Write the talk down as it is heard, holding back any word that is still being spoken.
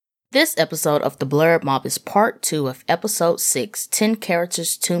This episode of The Blurb Mob is part 2 of episode 6, 10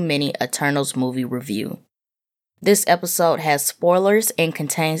 Characters Too Many Eternals movie review. This episode has spoilers and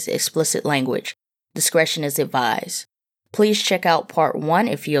contains explicit language. Discretion is advised. Please check out part 1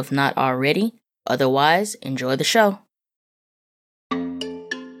 if you have not already. Otherwise, enjoy the show.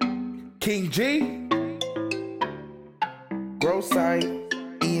 King G, Grow Site,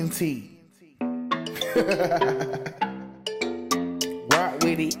 ENT. Rock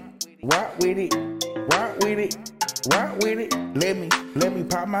with it, rock with it, rock with it, rock with it. Let me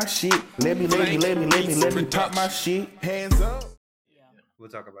pop my shit. Let me pop my shit. Hands up. Yeah, we'll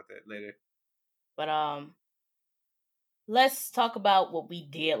talk about that later. But let's talk about what we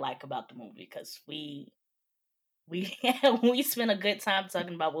did like about the movie, because we spent a good time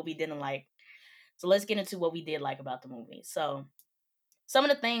talking about what we didn't like. So let's get into what we did like about the movie. So some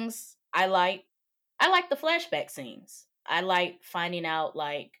of the things I like the flashback scenes. I like finding out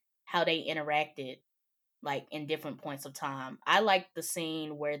like how they interacted like in different points of time. I like the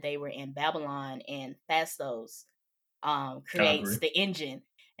scene where they were in Babylon and Phastos creates the engine.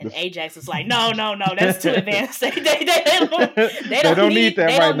 And Ajax is like, no, that's too advanced. They don't need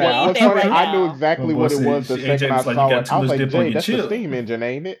that right now. I knew exactly what it was the second I saw it. I was like, Jay, that's the steam engine,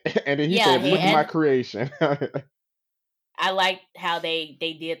 ain't it? And then he said, look at my creation. I liked how they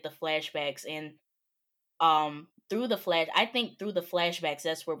did the flashbacks, and through the flashbacks,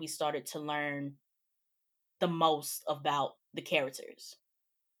 that's where we started to learn the most about the characters.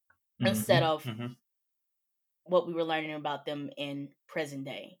 Instead of what we were learning about them in present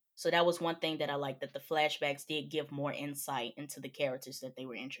day. So that was one thing that I liked, that the flashbacks did give more insight into the characters that they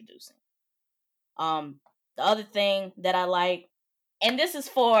were introducing. The other thing that I like, and this is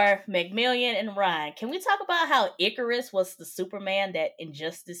for McMillian and Ryan, can we talk about how Icarus was the Superman that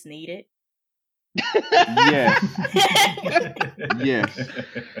Injustice needed? Yes. Yes.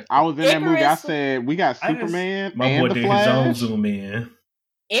 I was in that movie. I said, we got Superman and the Flash. My boy did his own zoom in.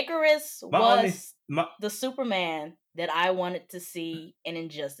 Icarus was the Superman that I wanted to see in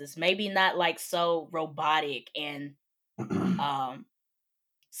Injustice. Maybe not like so robotic and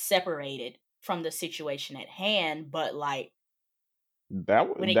separated from the situation at hand, but like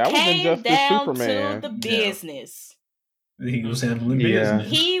when it came down Superman. To the business. He was handling business.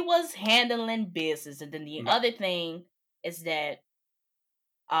 He was handling business. And then the other thing is that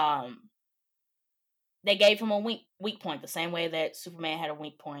they gave him a weak point, the same way that Superman had a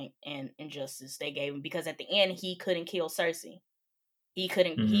weak point in Injustice. They gave him, because at the end he couldn't kill Cersei. He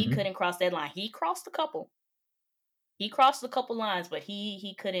couldn't cross that line. He crossed a couple. He crossed a couple lines, but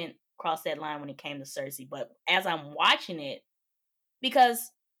he couldn't cross that line when it came to Cersei. But as I'm watching it,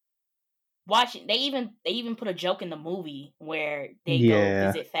 because they even put a joke in the movie where they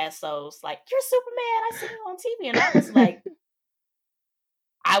go visit Phastos, like, you're Superman, I see you on TV, and I was like,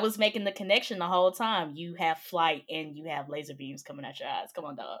 I was making the connection the whole time. You have flight and you have laser beams coming at your eyes. Come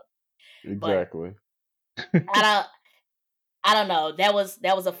on, dog. Exactly. But I don't know. That was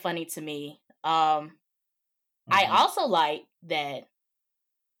a funny to me. I also like that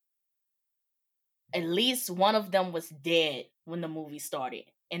at least one of them was dead when the movie started,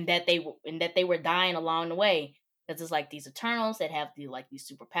 and that they were dying along the way. Because it's like these Eternals that have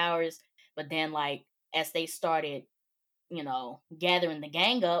these superpowers, but then like as they started, gathering the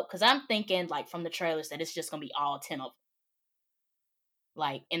gang up, because I'm thinking like from the trailers that it's just gonna be all 10 of them,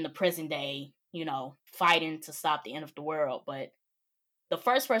 like in the present day, fighting to stop the end of the world. But the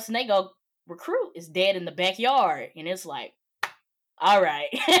first person they go recruit is dead in the backyard, and it's like, all right.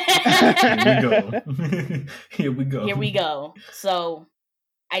 Here we go. So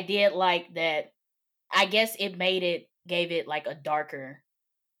I did like that. I guess it gave it like a darker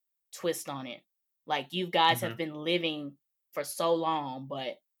twist on it. Like, you guys have been living for so long,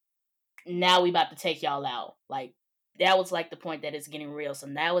 but now we about to take y'all out. Like, that was like the point that it's getting real. So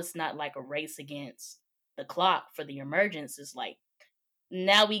now it's not like a race against the clock for the emergence. It's like,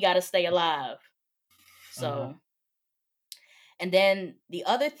 now we got to stay alive. So, and then the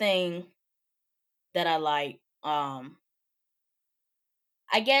other thing that I like, I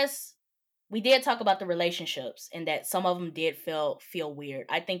guess we did talk about the relationships, and that some of them did feel weird.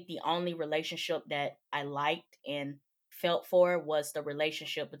 I think the only relationship that I liked and felt for was the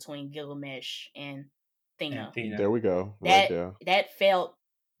relationship between Gilgamesh and Athena. There we go. That felt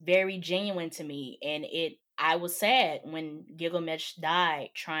very genuine to me, and I was sad when Gilgamesh died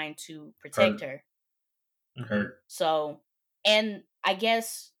trying to protect her. So, and I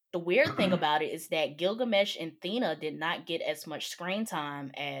guess the weird thing about it is that Gilgamesh and Athena did not get as much screen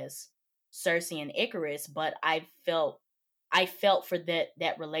time as Cersei and Icarus, but I felt for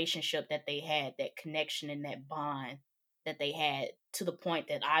that relationship that they had, that connection and that bond that they had, to the point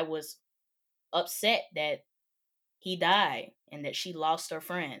that I was upset that he died and that she lost her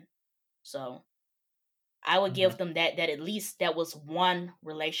friend. So I would give them that at least that was one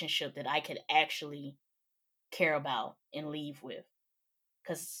relationship that I could actually care about and leave with.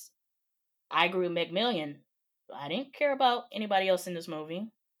 Because I agree with McMillian. I didn't care about anybody else in this movie,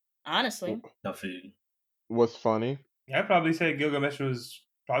 honestly. Nothing. What's funny? Yeah, I'd probably say Gilgamesh was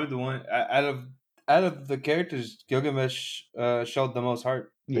probably the one out of the characters. Gilgamesh showed the most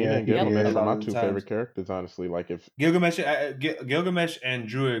heart. Yeah, and Gilgamesh are my two favorite characters, honestly. Like if Gilgamesh and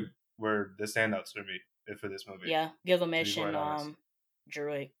Druid were the standouts for me for this movie. Yeah, Gilgamesh and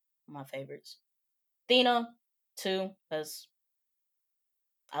Druid, my favorites. Athena too, because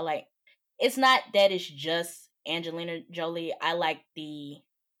I like. It's not that it's just Angelina Jolie. I like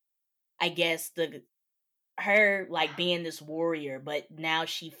her like being this warrior, but now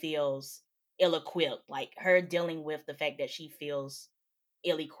she feels ill-equipped. Like her dealing with the fact that she feels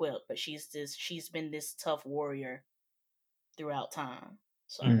ill-equipped, but she's been this tough warrior throughout time.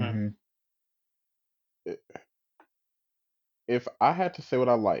 So if I had to say what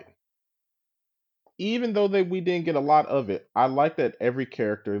I like, even though we didn't get a lot of it, I like that every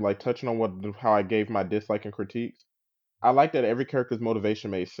character, like touching on how I gave my dislike and critiques, I like that every character's motivation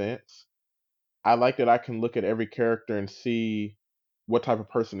made sense. I like that I can look at every character and see what type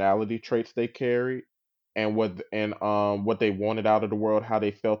of personality traits they carried and what they wanted out of the world, how they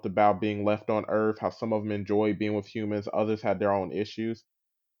felt about being left on Earth, how some of them enjoyed being with humans, others had their own issues.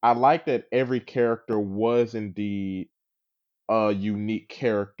 I like that every character was indeed a unique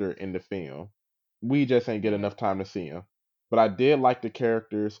character in the film. We just ain't get enough time to see him. But I did like the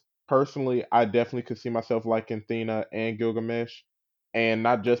characters. Personally, I definitely could see myself liking Athena and Gilgamesh. And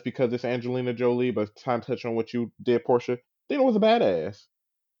not just because it's Angelina Jolie, but time to touch on what you did, Portia. Athena was a badass.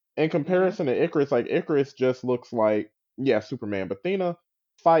 In comparison to Icarus, like Icarus just looks like, yeah, Superman. But Athena,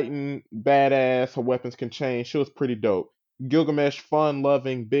 fighting, badass, her weapons can change. She was pretty dope. Gilgamesh, fun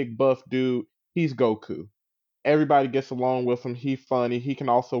loving, big buff dude. He's Goku. Everybody gets along with him. He's funny. He can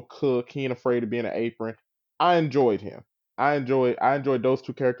also cook. He ain't afraid to be in an apron. I enjoyed him. I enjoyed those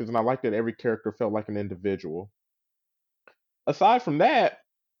two characters, and I like that every character felt like an individual. Aside from that,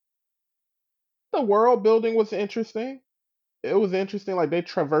 the world building was interesting. It was interesting, like they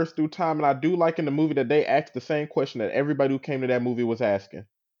traversed through time, and I do like in the movie that they asked the same question that everybody who came to that movie was asking.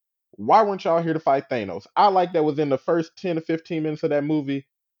 Why weren't y'all here to fight Thanos? I like that within the first 10 to 15 minutes of that movie,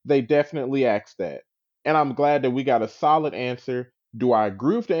 they definitely asked that. And I'm glad that we got a solid answer. Do I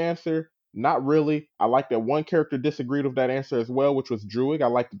agree with the answer? Not really. I like that one character disagreed with that answer as well, which was Druid. I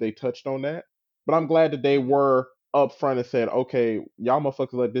like that they touched on that. But I'm glad that they were upfront and said, okay, y'all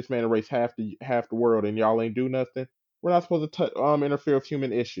motherfuckers let this man erase half the world and y'all ain't do nothing. We're not supposed to interfere with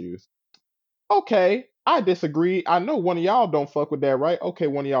human issues. Okay, I disagree. I know one of y'all don't fuck with that, right? Okay,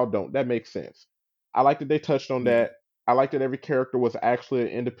 one of y'all don't. That makes sense. I like that they touched on that. I like that every character was actually an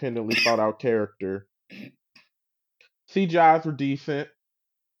independently thought out character. CGIs were decent.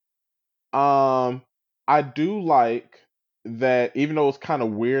 I do like that, even though it's kind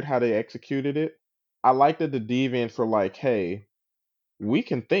of weird how they executed it, I like that the deviants were like, hey, we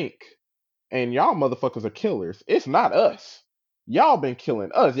can think, and y'all motherfuckers are killers. It's not us. Y'all been killing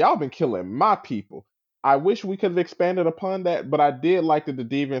us. Y'all been killing my people. I wish we could have expanded upon that, but I did like that the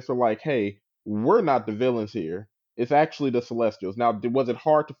deviants were like, hey, we're not the villains here. It's actually the Celestials. Now, was it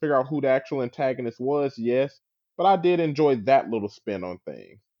hard to figure out who the actual antagonist was? Yes. But I did enjoy that little spin on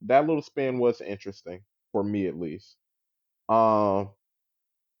things. That little spin was interesting, for me at least. The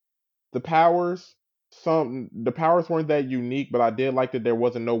powers, the powers weren't that unique, but I did like that there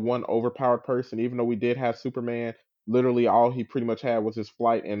wasn't no one overpowered person. Even though we did have Superman, literally all he pretty much had was his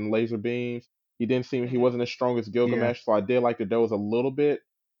flight and laser beams. He wasn't as strong as Gilgamesh, so I did like that there was a little bit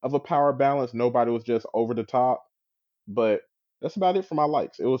of a power balance. Nobody was just over the top, but that's about it for my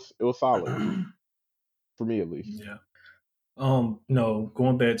likes. It was solid for me at least. Yeah. No,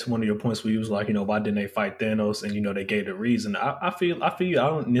 going back to one of your points where you was like, why didn't they fight Thanos? And they gave the reason. I feel I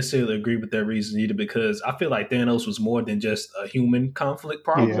don't necessarily agree with that reason either, because I feel like Thanos was more than just a human conflict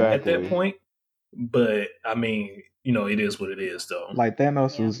problem at that point. But I mean, it is what it is, though. Like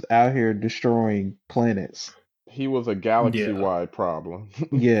Thanos was out here destroying planets. He was a galaxy-wide problem.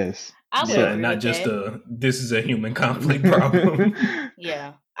 Yes. Not just this is a human conflict problem.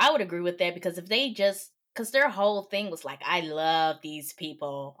 Yeah, I would agree with that, because if they just, because their whole thing was like, I love these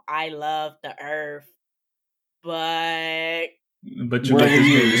people, I love the Earth, but you let this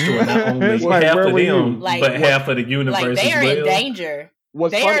man destroy not only half of them, but half of the universe. Like they are in danger.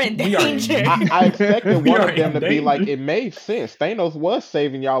 What's They are funny? in We are in danger. I expected We one are of them in to be like, danger. it made sense. Thanos was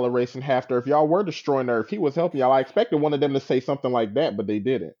saving y'all, erasing half Earth. Y'all were destroying Earth. He was helping y'all. I expected one of them to say something like that, but they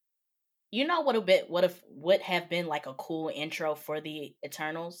didn't. You know would have been like a cool intro for the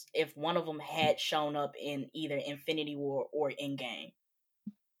Eternals if one of them had shown up in either Infinity War or Endgame.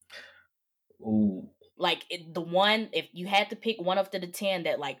 Ooh. Like the one, if you had to pick one of the 10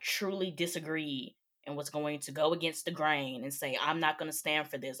 that like truly disagreed and was going to go against the grain and say, I'm not going to stand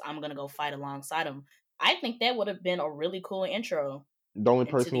for this, I'm going to go fight alongside him, I think that would have been a really cool intro The only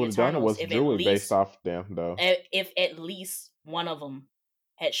into person the who would have done it Eternals was Julie, based off them, though. if at least one of them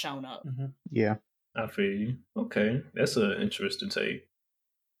had shown up. Yeah. I feel you. Okay, that's an interesting take.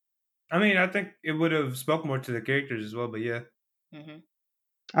 I mean, I think it would have spoke more to the characters as well, but yeah. Mm-hmm.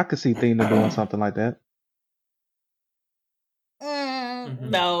 I could see Thena doing something like that.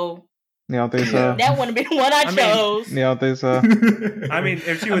 No. You don't think Yeah. so? That wouldn't have been what I I mean- chose. You don't think so? I mean,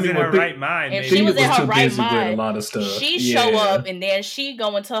 if she was in well, her right mind, if maybe. she was in Tina her too right busy with a mind, lot of stuff. she Yeah. show up and then she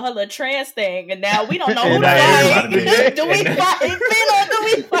go into her little trance thing, and now we don't know And who to now fight. everybody dead. Do we And- fight Thanos? Do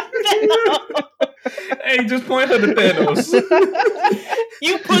we fight Thanos? Hey, just point her to Thanos.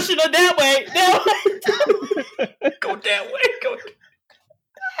 You pushing her that way? That way. Go that way. Go.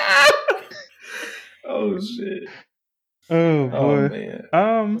 Oh shit. Oh Oh boy. man.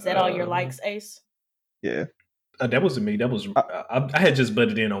 Was that all your likes, Ace? Yeah. That wasn't me. That was I had just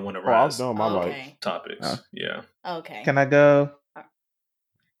butted in on one of Oh, I was Rise doing my likes. Okay. topics. Yeah. Okay. Can I go?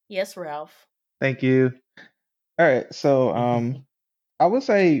 Yes, Ralph. Thank you. All right. So I would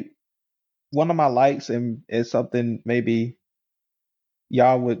say one of my likes, and it's something maybe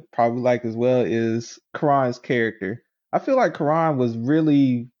y'all would probably like as well, is Karan's character. I feel like Karan was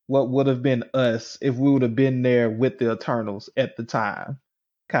really what would have been us if we would have been there with the Eternals at the time,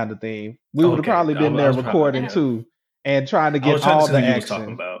 kind of thing. We would have Okay. probably been I there was probably- recording yeah. too and trying to I was get trying all to the see who you was talking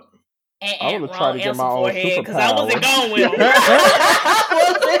action. about. I would've tried to get my own forehead because I wasn't superpower. going with him. I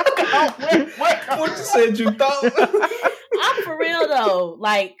wasn't going with him. What you said you thought? I'm for real though.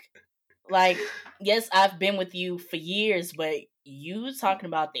 Like, yes, I've been with you for years, but you talking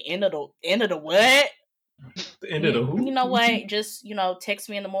about the end of the what? The end of the who? You know what? Just text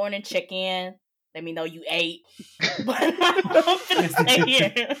me in the morning, check in, let me know you ate. But I'm finna stay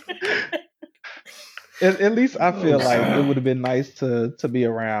here. At least I feel Oh, like God. it would have been nice to be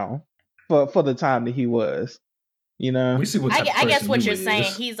around for the time that he was. You know? We see what type of I guess person what you you're is. saying,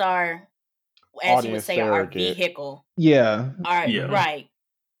 he's our, as you would Audience say, our surrogate. vehicle. Yeah. Our Yeah. right.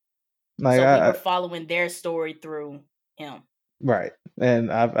 Like So we I were following their story through him. right.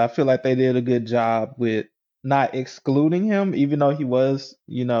 And I feel like they did a good job with not excluding him, even though he was,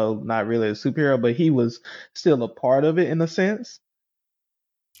 not really a superhero, but he was still a part of it in a sense.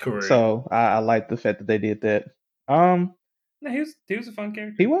 Correct. So I like the fact that they did that. No, he was a fun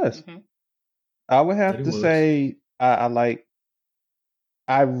character. He was. Mhm. I would That have he to was. say I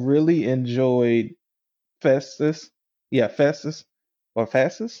really enjoyed Festus. Yeah, Festus or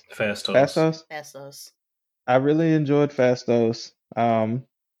Fastus. Fastos. Fastos. That's us. I really enjoyed Fastos.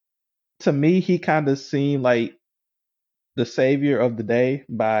 To me, he kind of seemed like the savior of the day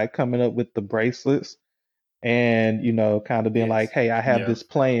by coming up with the bracelets and kind of being Yes. like, "Hey, I have Yeah. this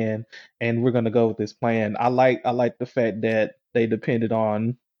plan, and we're gonna go with this plan." I like the fact that they depended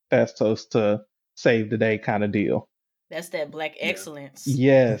on Fastos to save the day, kind of deal. That's that black excellence.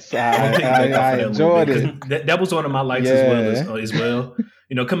 Yes, I'm gonna piggyback off I of that enjoyed a little it. bit, 'cause that was one of my likes as well.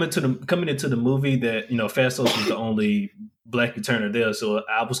 Coming into the movie that Fastos was the only black returner there, so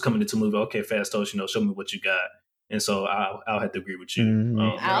I was coming into the movie. Okay, Fastos, show me what you got, and so I'll have to agree with you.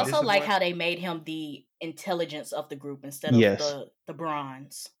 Mhm. I also Right. like how they made him the intelligence of the group instead of Yes. the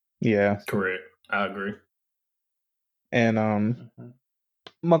bronze. Yeah, Correct, I agree. and Mhm.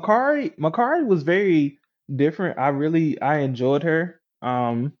 Makari was very different. I enjoyed her.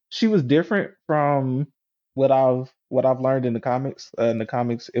 She was different from what I've learned in the comics. In the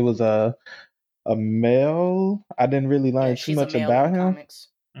comics, it was a male. I didn't really learn Yeah, too she's a much male about in the him, comics.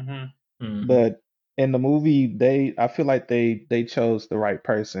 Mhm. Mhm. but in the movie, I feel like they chose the right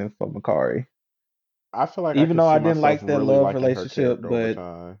person for Makari. I feel like Even I though could I see didn't myself like that really love liking her relationship, character over but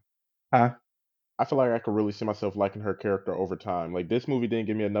time. huh? I feel like I could really see myself liking her character over time. Like, this movie didn't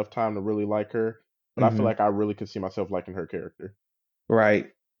give me enough time to really like her, but I feel Mhm. like I really could see myself liking her character.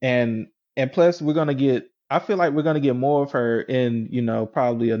 Right. And plus I feel like we're gonna get more of her in,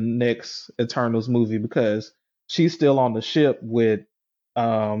 probably a next Eternals movie because she's still on the ship with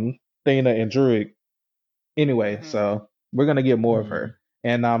Thena and Druig. Anyway, Mhm. so we're gonna get more of her.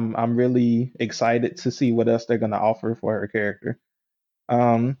 And I'm really excited to see what else they're gonna offer for her character.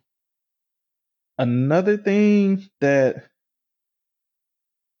 Another thing that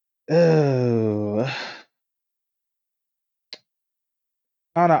Oh,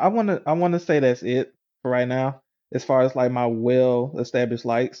 I don't know. I wanna say that's it for right now. As far as like my well established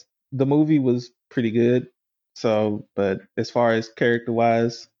likes, the movie was pretty good. So, but as far as character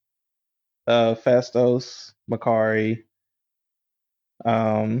wise, Fastos, Makari,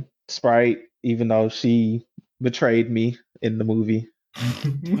 Sprite, even though she betrayed me in the movie.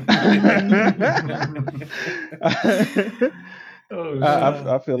 Oh shit!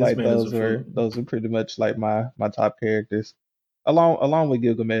 I feel This like man is a fool. those are pretty much like my top characters. Along with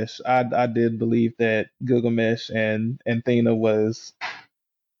Gilgamesh, I did believe that Gilgamesh and Thena was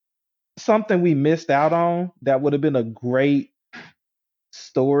something we missed out on that would have been a great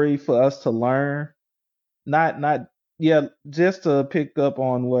story for us to learn. Not yeah, just to pick up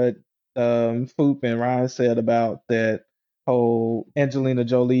on what Foop and Ryan said about that whole Angelina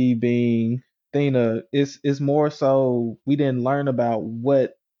Jolie being Thena is more so we didn't learn about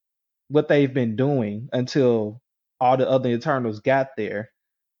what they've been doing until all the other Eternals got there.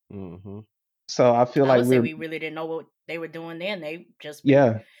 Mm-hmm. So I feel I like would say we're we really didn't know what they were doing then. They just been,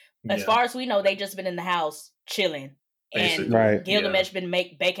 yeah, as Yeah, far as we know, they just been in the house chilling. And basically. right. Yeah. Gilgamesh been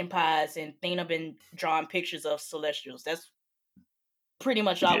make baking pies, and Thena been drawing pictures of Celestials. That's pretty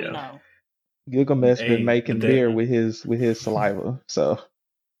much all we Yeah. know. Gilgamesh been Hey, making but beer that with his saliva. So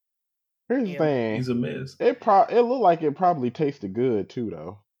Here's the Yeah. thing. he's a mess. It looked like it probably tasted good too,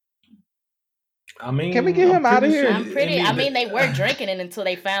 though. I mean, Can we get I'm him outta pretty here? sure- I mean, they were drinking it until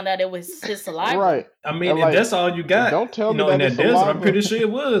they found out it was his saliva. Right. I mean, And, if like, that's all you got, don't tell you me know, in that that it's desert, I'm saliva. pretty sure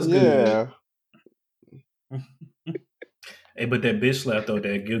it was good. Yeah. Hey, but that bitch slap though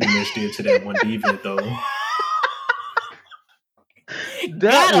that Gilgamesh did to that one deviant though. that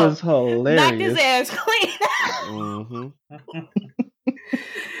Got him. was Knocked his hilarious. ass clean. Mm-hmm.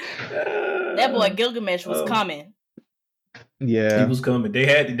 That boy Gilgamesh was Oh. coming. He Yeah. was coming. They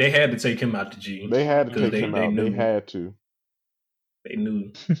had to take him out the G. They had to 'Cause take they- him they out. They knew. had to. They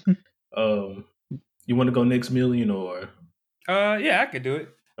knew. You want to go next, Million, or Yeah, I could do it.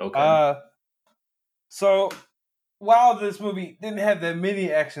 okay? So while this movie didn't have that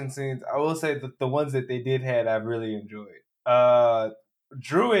many action scenes, I will say that the ones that they did had, I really enjoyed.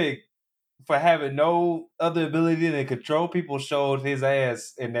 Druid, for having no other ability than control people, showed his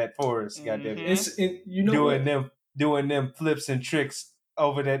ass in that forest. Goddamn it. You know doing them flips and tricks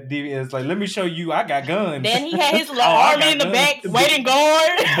over that deviant. It's like, let me show you, I got guns. Then he had his little I army got in the guns. back waiting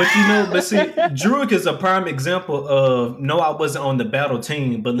guard. But see, Druid is a prime example of no, I wasn't on the battle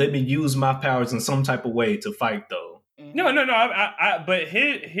team, but let me use my powers in some type of way to fight though. No. I but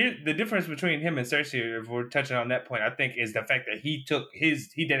here, the difference between him and Cersei, if we're touching on that point, I think is the fact that he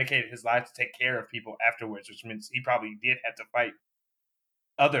dedicated his life to take care of people afterwards, which means he probably did have to fight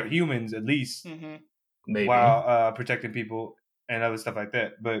other humans at least Maybe. while protecting people and other stuff like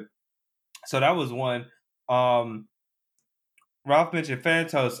that. But so that was one. Ralph mentioned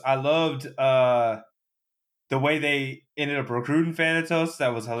Thanatos. I loved the way they ended up recruiting Thanatos.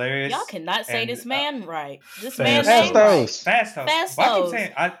 That was hilarious. Y'all cannot say And, this man right. This Fastos. man's name right. Fastos. Fastos.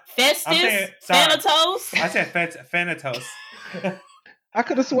 Why I keep saying Festus. sorry. Thanatos. I said Thanatos. I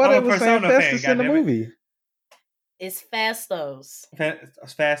could have sworn I'm a it was saying Persona fan, Festus in the goddammit. movie. It's Fastos.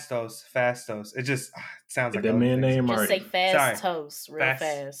 Fastos. It just sounds like that man name Just say already. fast toast real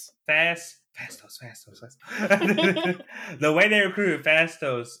Fastos. fast. The way they recruited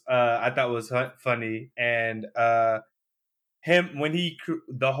Fastos, I thought was funny, and him when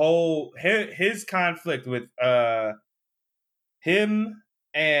his conflict with him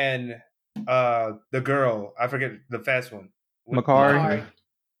and the girl, I forget the fast one, Makari.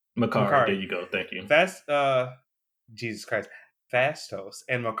 Makari. There you go. Thank you. Jesus Christ. Fastos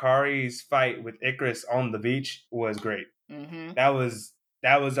and Makari's fight with Icarus on the beach was great. Mm-hmm. That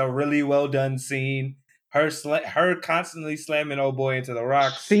was a really well done scene. Her constantly slamming old boy into the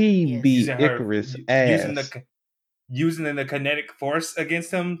rocks. She beat using her- Icarus using the kinetic force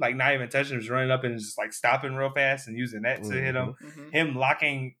against him, like not even touching him, just running up and just like stopping real fast and using that to hit him. Mm-hmm. Him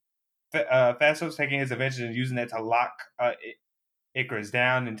locking Fastos, taking his advantage and using that to lock Icarus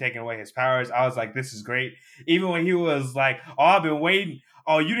down and taking away his powers. I was like, this is great. Even when he was like, oh, I've been waiting.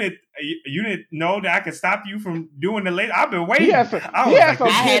 Oh, you didn't know that I could stop you from doing the later. I've been waiting. He had some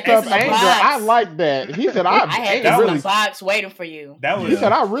pent up anger. I like that. He said, I had this in the box waiting for you. He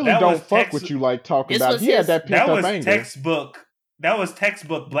said, I really don't fuck with you like talking about. He had that pent up anger. That was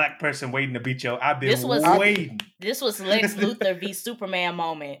textbook black person waiting to beat you. I've been waiting. This was Lex Luthor v Superman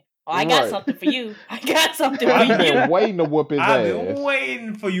moment. Oh, I got something for you. I got something for I've you. been waiting to whoop his ass. I've been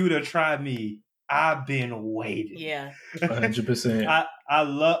waiting for you to try me. I've been waiting. Yeah. 100%. I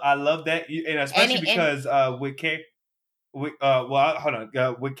love that, and especially because with hold on.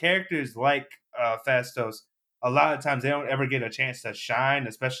 With characters like Phastos, a lot of times they don't ever get a chance to shine,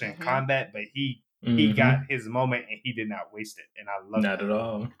 especially in combat. But he got his moment and he did not waste it, and I love not that. at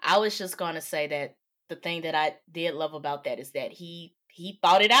all. I was just going to say that the thing that I did love about that is that he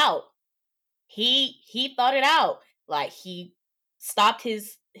thought it out. He thought it out. Like, he stopped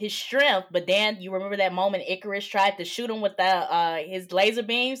his strength, but then you remember that moment Icarus tried to shoot him with his laser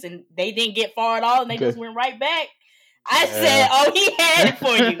beams, and they didn't get far at all, and they just went right back. I said, "Oh, he had it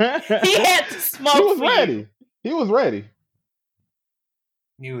for you. He had to smoke." He was ready. He was ready.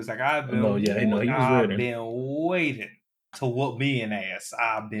 He was like, "I've been, he was ready. been waiting to whoop me an ass.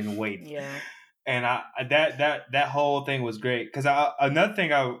 I've been waiting." Yeah. And that whole thing was great because another thing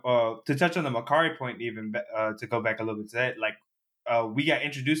to touch on the Makkari point, even to go back a little bit to that, like we got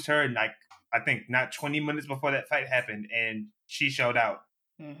introduced to her, and like I think not 20 minutes before that fight happened, and she showed out.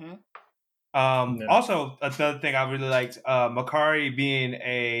 Mm-hmm. Also, another thing I really liked, Makkari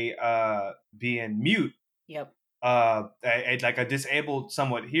being mute. Yep. Like a disabled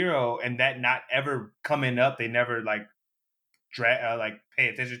somewhat hero, and that not ever coming up. They never like pay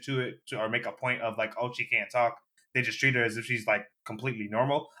attention to it or make a point of like, oh, she can't talk. They just treat her as if she's like completely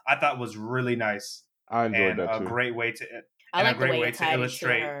normal. I thought was really nice. I enjoyed that too. A great way to. I like the way it tied into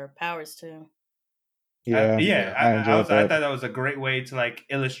her powers too. Yeah, I thought that was a great way to like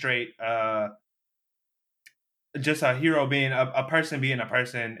illustrate just a hero being a person being a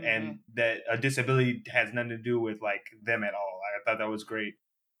person, and that a disability has nothing to do with like them at all. I thought that was great,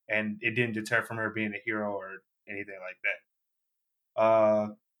 and it didn't deter from her being a hero or anything like that.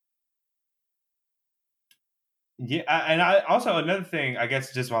 And I also, another thing, I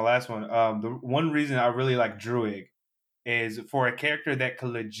guess just my last one. The one reason I really like Druig is for a character that could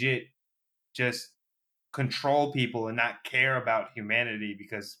legit just control people and not care about humanity,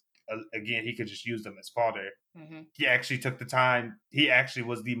 because again, he could just use them as fodder. He actually took the time. He actually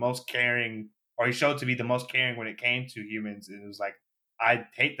was the most caring, or he showed to be the most caring when it came to humans. And it was like, I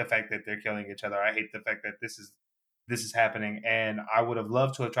hate the fact that they're killing each other. I hate the fact that this is happening. And I would have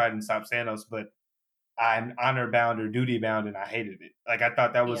loved to have tried and stopped Thanos, but I'm honor bound or duty bound, and I hated it. Like, I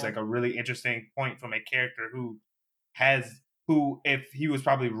thought that was like a really interesting point from a character who, if he was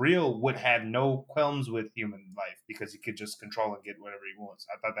probably real, would have no qualms with human life because he could just control and get whatever he wants.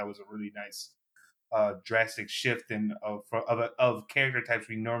 I thought that was a really nice, drastic shift of character types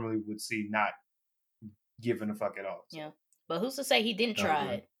we normally would see not giving a fuck at all. So. Yeah, but who's to say he didn't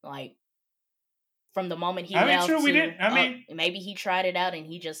try it? Like, from the moment he left, sure we didn't. Maybe he tried it out and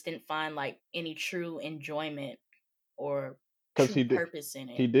he just didn't find like any true enjoyment or true purpose in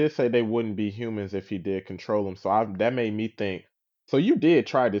it. He did say they wouldn't be humans if he did control them. So that made me think. So you did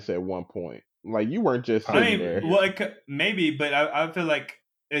try this at one point, like you weren't just sitting there. Well, maybe, but I feel like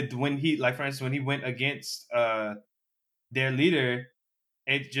when he, like for instance, when he went against their leader,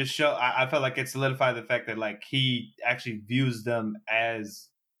 it just showed. I felt like it solidified the fact that like he actually views them as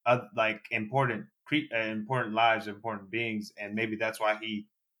like important lives, important beings, and maybe that's why he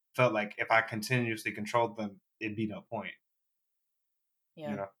felt like if I continuously controlled them, it'd be no point. Yeah.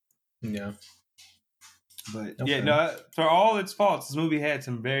 You know? Yeah. But yeah, no. For all its faults, this movie had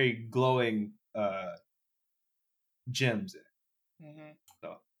some very glowing gems in it.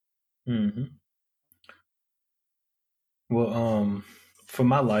 So. Well, for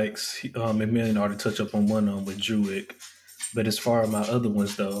my likes, Emilian already touched up on one with Druig, but as far as my other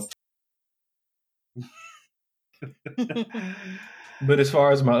ones though. But as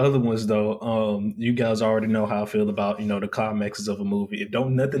far as my other ones though, you guys already know how I feel about, the climaxes of a movie. If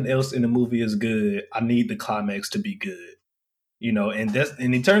nothing else in the movie is good, I need the climax to be good.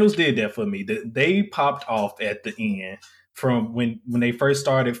 And Eternals did that for me. They popped off at the end. From when they first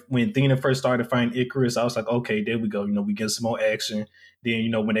started, when Athena first started fighting Icarus, I was like, okay, there we go. We get some more action.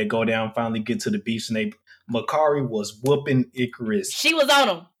 Then, when they go down, finally get to the beach, and Makkari was whooping Icarus. She was on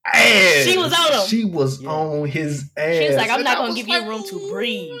him. Ass. She was on him. She was on his ass. She was like, I'm not going to give you room to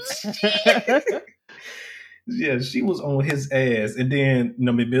breathe. Yeah, she was on his ass. And then,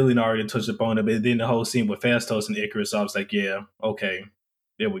 Billy already touched upon it, but then the whole scene with Phastos and Icarus, I was like, yeah, okay,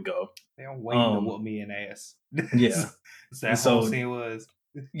 there we go. They're waiting to whoop me an ass. Yeah. That whole scene was.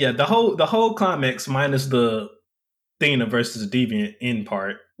 Yeah, the whole climax minus the Athena versus Deviant end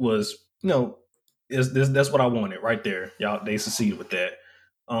part was, that's what I wanted right there. Y'all, they succeeded with that.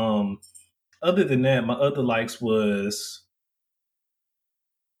 Other than that, my other likes was,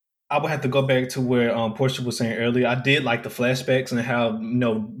 I would have to go back to where Portia was saying earlier. I did like the flashbacks and how,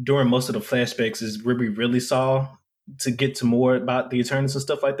 during most of the flashbacks is where we really saw to get to more about the Eternals and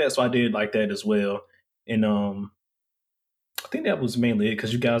stuff like that. So I did like that as well. And I think that was mainly it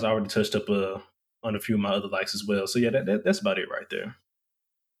because you guys already touched up on a few of my other likes as well. So yeah, that's about it right there.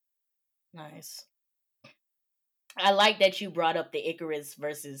 Nice. I like that you brought up the Icarus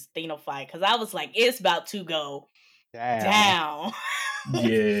versus Thena fight because I was like, it's about to go down.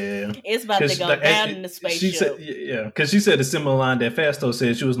 Yeah, it's about to go down in the spaceship. She said, yeah, because she said a similar line that Fasto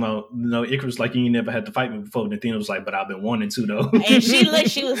said. She was like, no, Icarus like, you ain't never had to fight me before. And Athena was like, but I've been wanting to though. And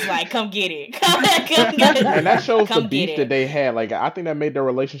she was like, come get it. Come get it. And that shows the beef that they had. Like, I think that made their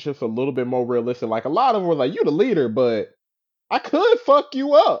relationships a little bit more realistic. Like, a lot of them were like, you the leader, but I could fuck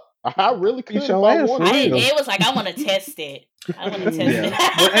you up. I really could. It was like, I want to test it. I want to test it.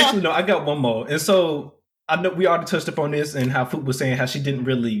 Well, actually, no, I got one more. And so I know we already touched upon this and how Foop was saying how she didn't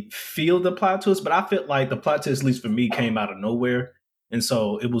really feel the plot twist, but I felt like the plot twist, at least for me, came out of nowhere. And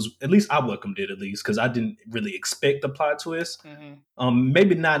so it was, at least I welcomed it, at least, because I didn't really expect the plot twist. Mm-hmm.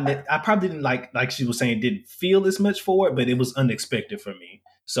 Maybe not, I probably didn't like she was saying, didn't feel as much for it, but it was unexpected for me.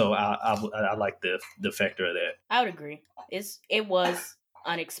 So I like the factor of that. I would agree. It was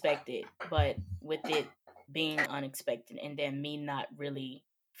unexpected, but with it being unexpected and then me not really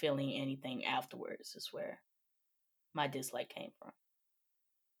feeling anything afterwards is where my dislike came from.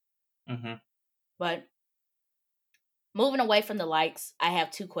 Mm-hmm. But moving away from the likes, I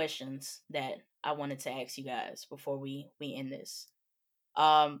have 2 questions that I wanted to ask you guys before we end this.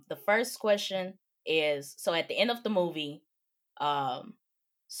 The first question is, so at the end of the movie,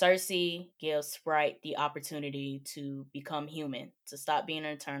 Cersei gives Sprite the opportunity to become human, to stop being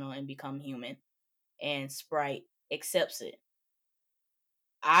an Eternal and become human, and Sprite accepts it.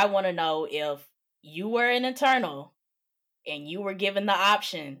 I want to know, if you were an Eternal and you were given the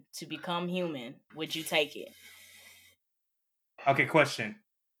option to become human, would you take it? Okay, question.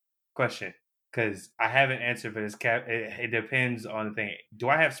 Because I haven't answered, but it depends on the thing. Do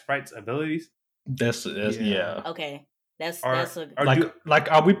I have Sprite's abilities? That's yeah. Okay. That's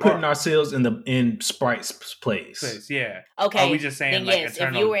are we putting ourselves in Sprite's place? Yeah. Okay. Are we just saying, then like, yes,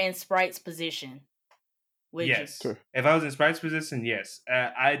 Eternal? If you were in Sprite's position, would you? Sure. If I was in Sprite's position, yes.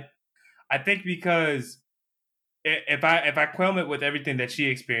 I think because if I qualm it with everything that she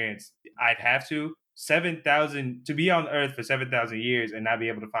experienced, I'd have to 7,000 to be on Earth for 7,000 years and not be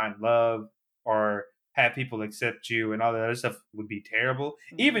able to find love or have people accept you and all that other stuff would be terrible.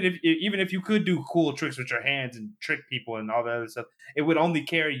 Mm-hmm. Even if you could do cool tricks with your hands and trick people and all that other stuff, it would only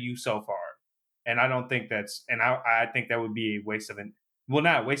carry you so far. And I don't think I think that would be a waste of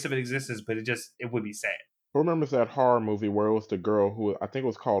not a waste of an existence, but it would be sad. Who remembers that horror movie where it was the girl who, I think it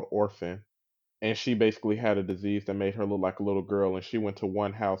was called Orphan, and she basically had a disease that made her look like a little girl, and she went to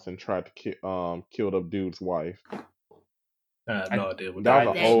one house and tried to kill the dude's wife. No idea. That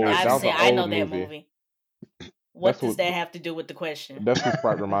was an old I know that movie. What does that have to do with the question? That's what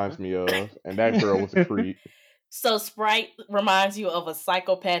Sprite reminds me of, and that girl was a creep. So Sprite reminds you of a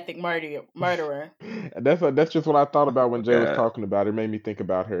psychopathic murderer. That's just what I thought about when Jay was talking about it. It made me think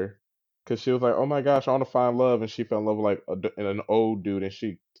about her. Because she was like, oh my gosh, I want to find love. And she fell in love with like an old dude, and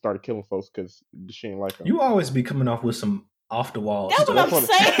she started killing folks because she ain't like him. You always be coming off with some off the wall stuff. That's what I'm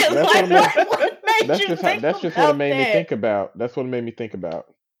saying. That's just what it made me think about. That's what it made me think about.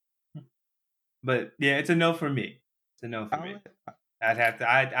 But yeah, it's a no for me. It's a no for me.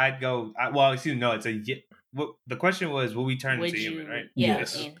 I'd go. Well, excuse me, no, it's a. The question was, will we turn into human, right? Yeah,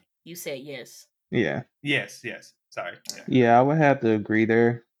 yes. You said yes. Yeah. Yes. Sorry. Yeah, I would have to agree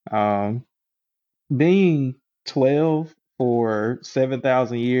there. Being 12 for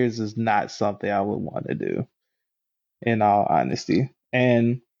 7,000 years is not something I would want to do, in all honesty.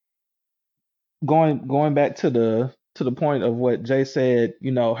 And going back to the point of what Jay said,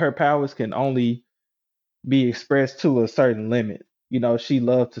 her powers can only be expressed to a certain limit. She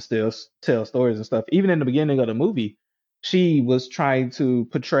loved to still tell stories and stuff. Even in the beginning of the movie, she was trying to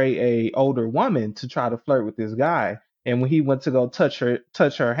portray a older woman to try to flirt with this guy. And when he went to go touch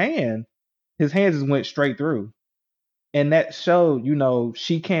her hand, his hands just went straight through. And that showed,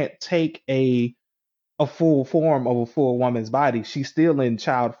 she can't take a full form of a full woman's body. She's still in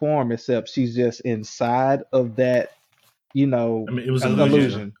child form, except she's just inside of that, it was an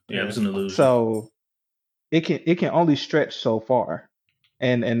illusion. Yeah, it was an illusion. So it can only stretch so far.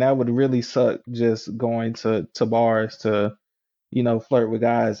 And that would really suck, just going to bars to, flirt with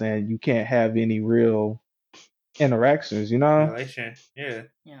guys, and you can't have any real interactions, Relation. Yeah.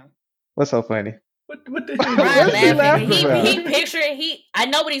 What's so funny? What the hell? I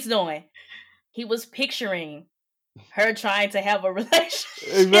know what he's doing. He was picturing her trying to have a relationship.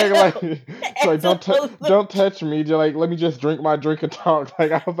 Exactly. Like don't touch me. Just like, let me just drink my drink and talk.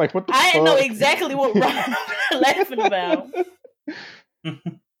 Like, I was like, what the fuck? I didn't know exactly what Ryan was laughing about.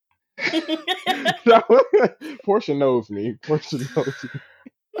 Portia knows me.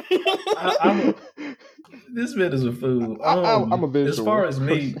 This man is a fool. I'm a As visual far as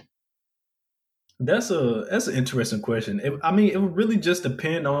me, person. that's an interesting question. It would really just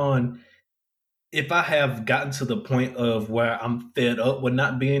depend on if I have gotten to the point of where I'm fed up with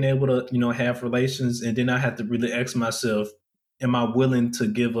not being able to, have relations, and then I have to really ask myself, am I willing to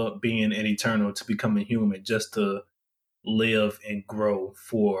give up being an eternal to become a human just to live and grow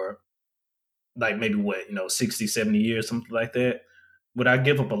for like maybe 60, 70 years, something like that? Would I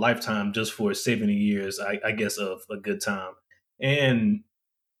give up a lifetime just for 70 years, I guess, of a good time? And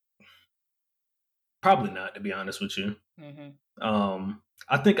probably not, to be honest with you. Mm-hmm.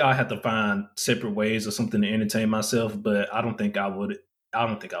 I think I have to find separate ways or something to entertain myself, but I don't think I would. I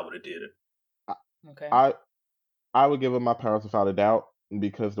don't think I would have did it. Okay. I would give him my powers without a doubt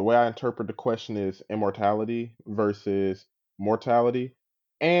because the way I interpret the question is immortality versus mortality.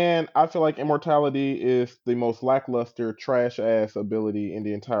 And I feel like immortality is the most lackluster, trash ass ability in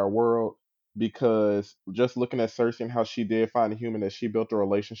the entire world because just looking at Cersei and how she did find a human that she built a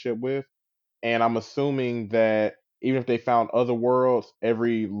relationship with, and I'm assuming that even if they found other worlds,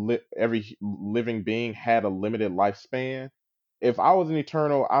 every living being had a limited lifespan. If I was an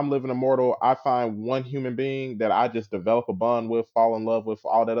eternal, I'm living immortal. I find one human being that I just develop a bond with, fall in love with,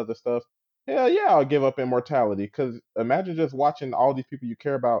 all that other stuff. Hell yeah, I'll give up immortality. Because imagine just watching all these people you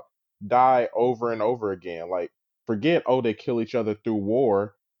care about die over and over again. Like, forget, oh, they kill each other through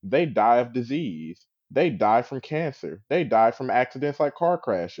war. They die of disease. They die from cancer. They die from accidents like car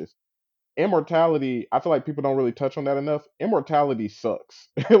crashes. Immortality, I feel like people don't really touch on that enough. Immortality sucks.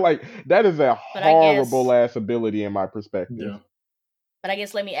 Like, that is a But I guess, horrible ass ability in my perspective. Yeah. but I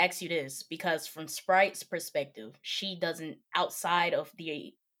guess let me ask you this, because from Sprite's perspective, she doesn't, outside of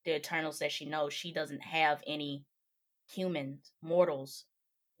the Eternals that she knows, she doesn't have any humans, mortals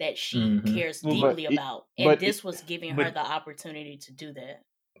that she cares Well, deeply about, and but this was giving her the opportunity to do that.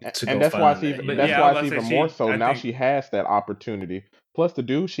 To and go that's why find that. But Yeah. yeah, I why was it's about to even say more so. I Now think she has that opportunity. Plus, the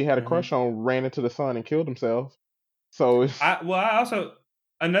dude she had a Mhm. crush on ran into the sun and killed himself. So it's I also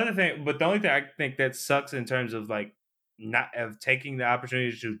another thing, but the only thing I think that sucks in terms of like not of taking the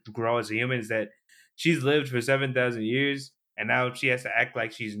opportunity to grow as a human is that she's lived for 7,000 years, and now she has to act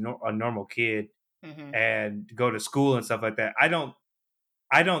like she's a normal kid Mm-hmm. and go to school and stuff like that. I don't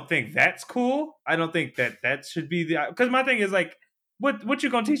think that's cool. I don't think that should be the, because my thing is like, what you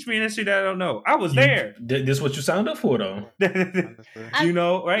gonna teach me in history that I don't know? I was there. This is what you signed up for, though. You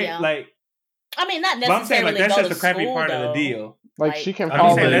know, right? Yeah. Like, I mean, not but I'm saying necessarily like that's go just to the crappy school, part of the though. deal. like she can I'm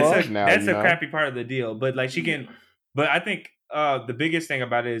fall saying in that's love now. That's you a know? crappy part of the deal. But like she can, but I think the biggest thing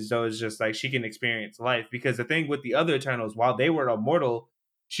about it is though is just like she can experience life, because the thing with the other Eternals, while they were immortal,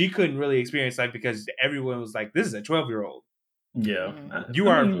 she couldn't really experience life because everyone was like, this is a 12-year-old. Yeah. Mhm. You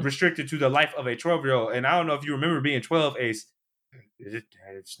are restricted to the life of a 12-year-old. And I don't know if you remember being 12, Ace.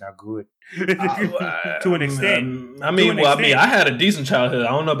 It's not good. To an extent. I mean, To an extent. I had a decent childhood. I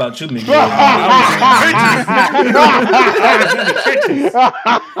don't know about you, Miguel. I was in the trenches.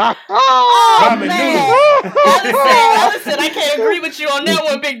 Oh Ramen man, Allison, I can't agree with you on that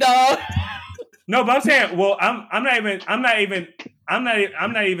one, big dog. No, but I'm saying, well, I'm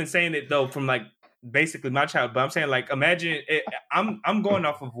not even saying it though from like basically my child, but I'm saying like imagine it, I'm going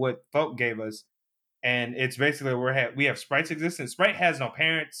off of what folk gave us, and it's basically we have Sprite's existence. Sprite has no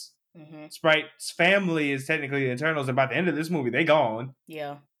parents. Mm-hmm. Sprite's family is technically the Eternals, and by the end of this movie, they gone.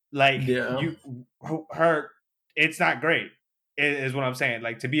 Yeah. Like Yeah. it's not great. Is what I'm saying.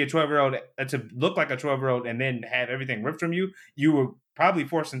 Like to be a 12-year-old, to look like a 12-year-old, and then have everything ripped from you, you were probably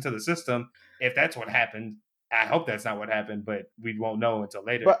forced into the system. If that's what happened, I hope that's not what happened, but we won't know until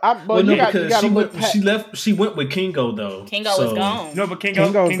later. But no, you because gotta she went with Kingo though. Kingo was gone. No, but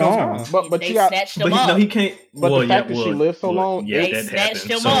Kingo's gone. But they you got, snatched But him up. he can't. But the fact that she lived so long, they that snatched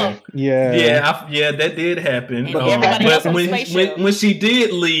happened. him So, up. Yeah. that did happen. And everybody else on the spaceship. when she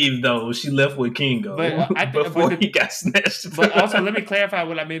did leave, though, she left with Kingo But before he got snatched. But also, let me clarify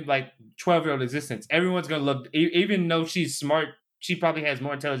what I mean by 12-year-old existence. Everyone's gonna look, even though she's smart, she probably has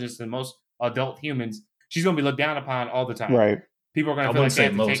more intelligence than most adult humans. She's gonna be looked down upon all the time. Right. People are gonna I feel wouldn't like they say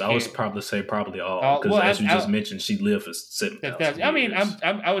have to most. take I would care. probably say probably all, because well, as you just mentioned, she lived for 7,000 I mean, years.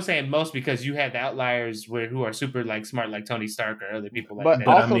 I was saying most because you had the outliers who are super like smart, like Tony Stark or other people like but that.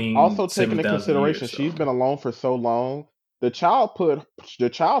 But I mean, also taking into 7,000 consideration, years, she's so. been alone for so long. The childhood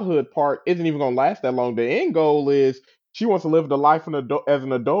part isn't even gonna last that long. The end goal is she wants to live the life as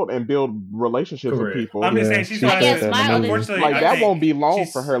an adult and build relationships with Correct. people. I'm just Yeah, saying she's she gonna. said that in the movie. Unfortunately, Like I that think won't be long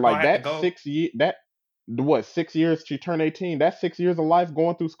she's for her. gonna Like have to that go. 6 year that what 6 years she turned 18. That's 6 years of life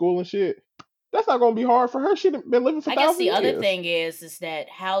going through school and shit. That's not gonna be hard for her. She's been living for I guess 1,000 the years. other thing is that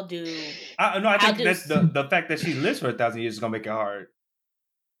how do I how think do that's the fact that she lives for 1,000 years is gonna make it hard.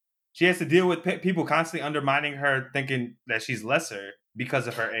 she has to deal with people constantly undermining her, thinking that she's lesser because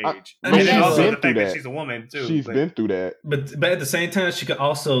of her age, and then also the fact that she's a woman too. She's been through that, but at the same time, she could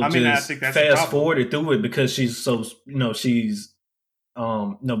also I think that's fast forward it through it because she's so she's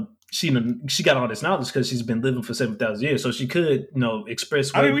she got all this knowledge because she's been living for 7,000 years, so she could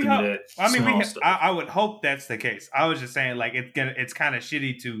express way through that. I would hope that's the case. I was just saying, like, it's kind of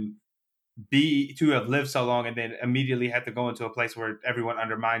shitty to have lived so long and then immediately have to go into a place where everyone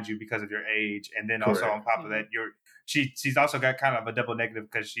undermines you because of your age, and then also on top of that, she's also got kind of a double negative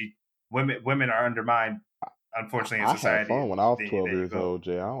because women are undermined, unfortunately, in society. I had fun when I was 12 years old,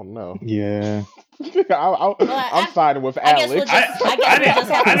 Jay. I don't know. Yeah. I'm siding with Alex.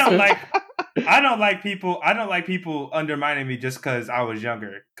 I don't like people undermining me just because I was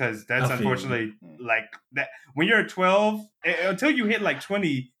younger, because that's unfortunately like that. When you're 12, until you hit like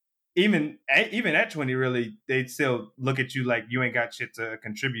 20, even at 20, really, they still look at you like you ain't got shit to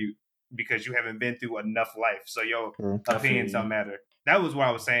contribute because you haven't been through enough life. So your opinions don't matter. That was what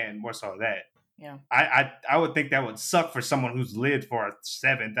I was saying, more so that. Yeah. I would think that would suck for someone who's lived for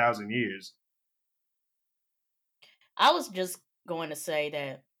 7,000 years. I was just going to say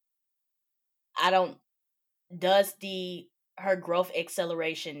that does her growth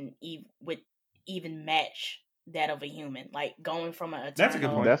acceleration even match that of a human? Like going from an eternal, that's a good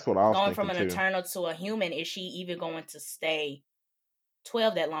point. That's what I was going from an too. eternal to a human, is she even going to stay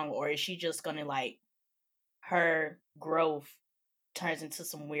 12 that long, or is she just gonna, like, her growth turns into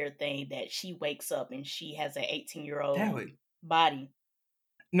some weird thing that she wakes up and she has an 18-year-old body?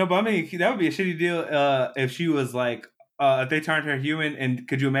 No, but I mean, that would be a shitty deal if she was like, if they turned her human, and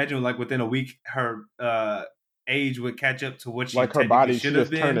could you imagine, like, within a week, her age would catch up to what she like her body should have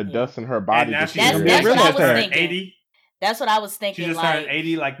been. Turned to dust in her body. That's what I was thinking. 80. That's what I was thinking. She just turned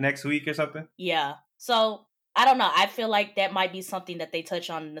 80 like next week or something. Yeah. So I don't know. I feel like that might be something that they touch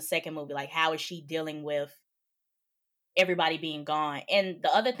on in the second movie. Like, how is she dealing with everybody being gone? And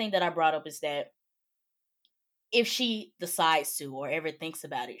the other thing that I brought up is that if she decides to or ever thinks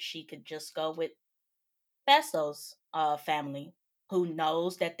about it, she could just go with Phastos' family, who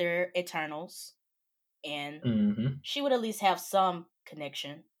knows that they're Eternals, and she would at least have some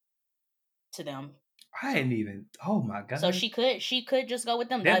connection to them. I hadn't even. Oh my god! So she could just go with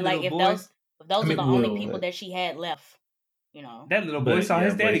them. Like if those are the only people that she had left, you know. That little boy saw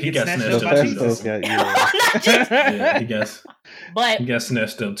his daddy get snatched up by Jesus. He got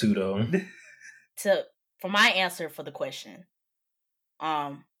snatched up too, though. For my answer for the question,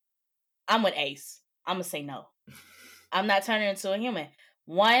 I'm with Ace. I'm gonna say no. I'm not turning into a human.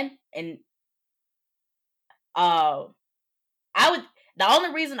 One, and the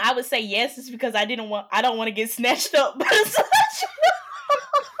only reason I would say yes is because I don't want to get snatched up by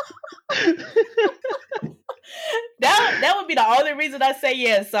that would be the only reason I say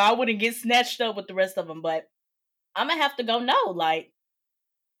yes, so I wouldn't get snatched up with the rest of them. But I'm gonna have to go no. Like,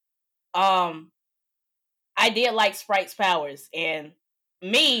 I did like Sprite's powers, and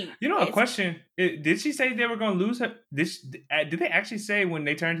me. You know, a question: did she say they were going to lose her? Did they actually say when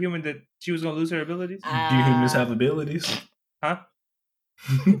they turned human that she was going to lose her abilities? Do humans have abilities? Huh?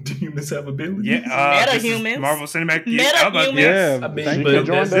 Do humans have abilities? Yeah, meta-humans. Marvel Cinematic Universe. Yes. I mean,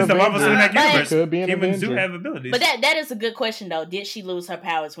 it's the Marvel Cinematic Universe. Could be an humans Avenger. do have abilities. But that is a good question, though. Did she lose her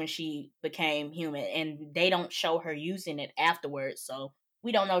powers when she became human? And they don't show her using it afterwards, so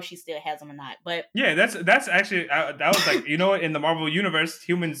we don't know if she still has them or not. But yeah, that's actually that was like, you know what, in the Marvel Universe,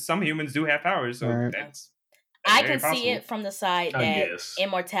 some humans do have powers, so that's I can possible. see it from the side that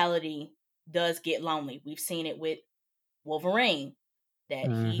immortality does get lonely. We've seen it with Wolverine, that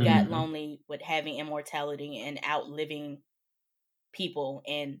he got lonely with having immortality and outliving people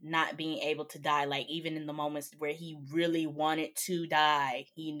and not being able to die. Like, even in the moments where he really wanted to die,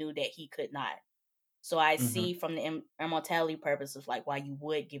 he knew that he could not. So I see from the immortality purpose of like why you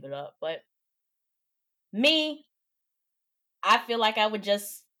would give it up. But me, I feel like I would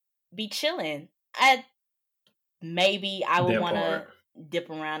just be chilling. Maybe I would want to dip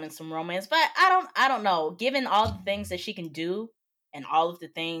around in some romance, but I don't know. Given all the things that she can do and all of the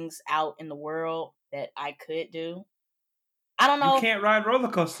things out in the world that I could do, I don't know. You can't ride roller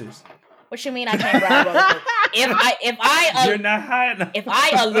coasters. What you mean I can't ride roller coasters? You're not high enough. If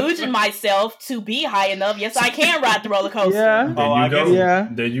I illusion myself to be high enough, yes, I can ride the roller coaster. Yeah.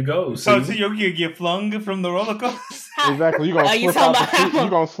 There you go. So you can get flung from the roller coaster. Exactly. You're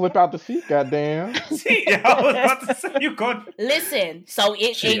gonna slip out the seat. Goddamn. See, I was about to say you going. Listen. So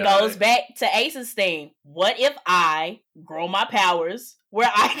it goes back to Ace's thing. What if I grow my powers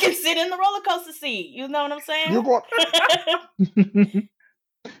where I can sit in the roller coaster seat? You know what I'm saying? You're going.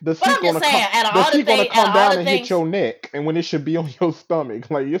 the But seat I'm just gonna saying, come, out of the all the seat gonna things, out come of all down the and hit things, your neck, and when it should be on your stomach,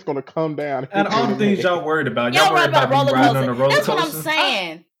 like it's gonna come down and And hit you all in the the things neck. y'all worried about. y'all Y'all worry worried about about me roller riding on coaster. a roller That's what I'm coaster.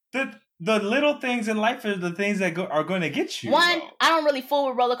 saying. The little things in life are the things that are going to get you. One, Though. I don't really fool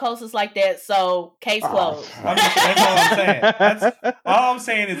with roller coasters like that, so case closed. That's all I'm saying. That's all I'm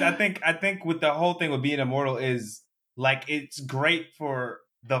saying is I think with the whole thing with being immortal is like it's great for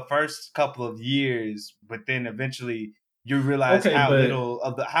the first couple of years, but then eventually you realize Okay, how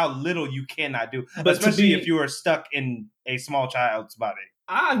but little you cannot do, But to especially if be, you are stuck in a small child's body.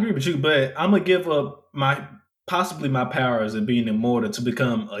 I agree with you, but I'm gonna give up possibly my powers of being immortal to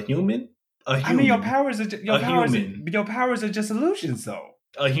become a human. A I mean, your human. powers are human. your powers are just illusions, though.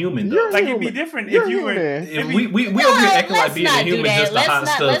 A human You're though. Like it'd be human. different You're if you were. human. If It'd be, we over here acting like Let's being a not do human that. just the hot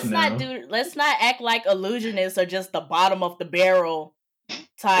stuff now. Let's not act like illusionists are just the bottom of the barrel There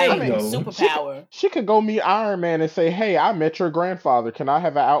type we go. superpower. She could go meet Iron Man and say, "Hey, I met your grandfather. Can I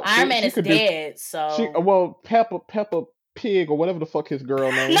have an outfit?" Iron Man she is could dead, so Peppa Pig or whatever the fuck his girl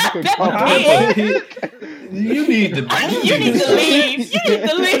name. not She could Peppa come- Pig. You need to. You need to leave. You need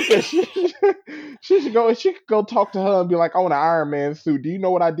to leave. She should go. She could go talk to her and be like, "I want an Iron Man suit. Do you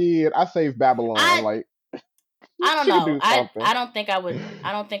know what I did? I saved Babylon." I don't she could know. do something. I don't think I would.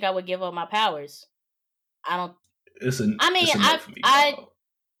 I don't think I would give up my powers. I don't. It's a. I mean, it's a no for me, I dog.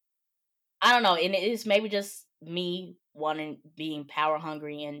 don't know, and it's maybe just me being power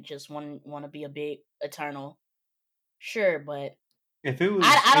hungry and just want to be a big eternal. Sure, but if it was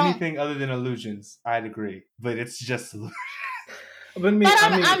I don't- anything other than illusions, I'd agree. But it's just illusions. But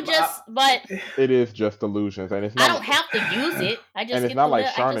but It is just illusions, and it's I not. don't have to use it. I just And it's get not to like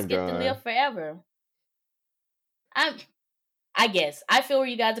live. I just get to Sharingan. live forever. I guess I feel where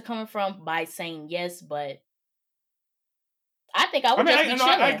you guys are coming from by saying yes, but I think I would just be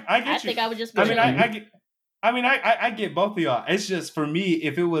chilling. I think I would just be chilling. I get both of y'all. It's just for me,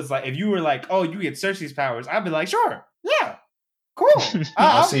 if it was like if you were like, oh, you get Cersei's powers, I'd be like, sure, yeah, cool.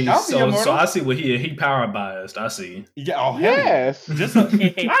 I see. I'll be immortal. So I see what he power biased. I see. Yeah, oh hell Yes. yeah. Just I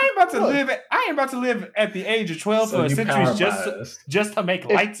ain't about to live at the age of 12 So for you centuries power biased. just to make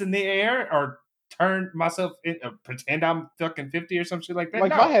lights in the air or turn myself in, pretend I'm fucking 50 or some shit like that.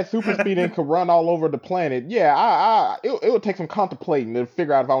 Like no. if I had super speed and could run all over the planet, yeah, it would take some contemplating to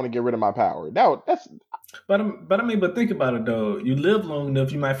figure out if I want to get rid of my power. That's. But think about it though. You live long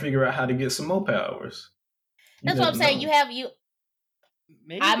enough, you might figure out how to get some more powers. That's what I'm saying.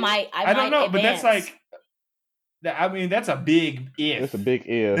 Maybe? I don't know, advance. but that's like. I mean, that's a big if. It's a big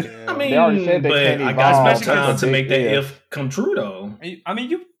if. I mean, they already said they but can't I evolve. got more especially time It's a to big make that if come true though.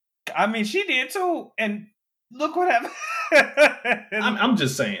 I mean, she did too, and look what happened. I'm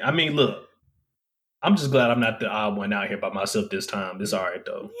just saying. I mean, look, I'm just glad I'm not the odd one out here by myself this time. It's all right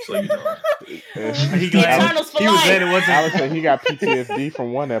though. So you know, Eternals for he was life. glad it wasn't. Alex said he got PTSD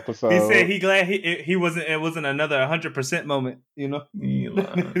from one episode. He said he glad he wasn't. It wasn't another 100% moment. You know.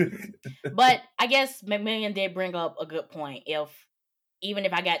 But I guess McMillian did bring up a good point. Even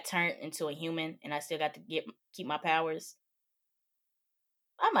if I got turned into a human and I still got to keep my powers,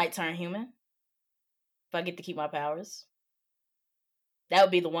 I might turn human if I get to keep my powers. That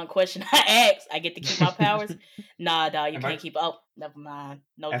would be the one question I ask. I get to keep my powers. Nah, dog, you can't keep. Oh, never mind.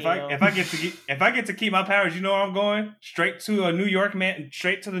 No deal. If I get to keep my powers, you know where I'm going? Straight to a New York man,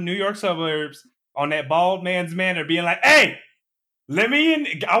 straight to the New York suburbs on that bald man's manor, being like, "Hey, let me in.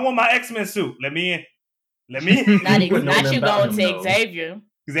 I want my X-Men suit. Let me in. Let me in." Not you going to Xavier.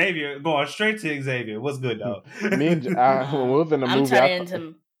 Xavier, going straight to Xavier. What's good, dog? When we was in the movie,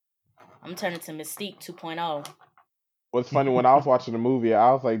 I'm turning to Mystique 2.0. What's funny, when I was watching the movie,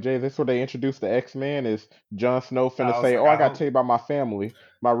 I was like, Jay, this where they introduced the X-Men is Jon Snow finna say, I gotta tell you about my family.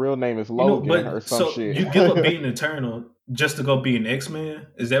 My real name is Logan or some shit. You give up being Eternal just to go be an X-Man?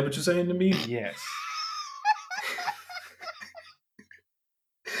 Is that what you're saying to me? Yes.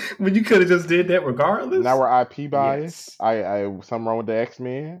 When you could have just did that regardless? Now we're IP biased. Yes. Something wrong with the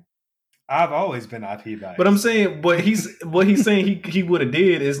X-Men? I've always been IP biased. But I'm saying what he's saying he would have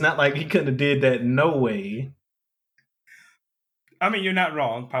did is not like he couldn't have did that no way. I mean, you're not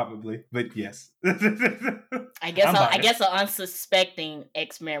wrong, probably, but yes. I guess an unsuspecting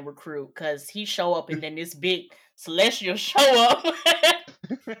X-Men recruit, because he show up and then this big Celestial show up.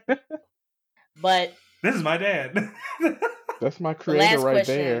 But this is my dad. That's my creator right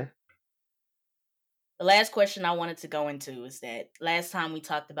there. The last question I wanted to go into is that last time we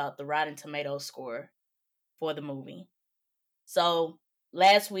talked about the Rotten Tomatoes score for the movie. So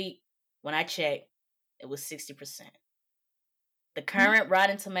last week when I checked, it was 60%. The current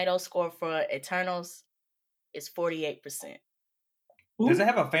Rotten Tomatoes score for Eternals is 48%. Does it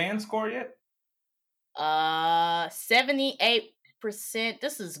have a fan score yet? 78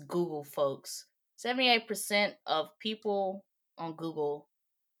 This is Google, folks. 78% of people on Google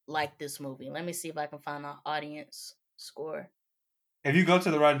like this movie. Let me see if I can find an audience score. If you go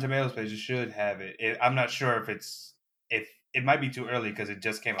to the Rotten Tomatoes page, it should have it. I'm not sure if it might be too early because it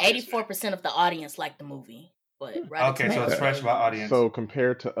just came out. 84% of the audience like the movie, but okay, so it's fresh by audience. So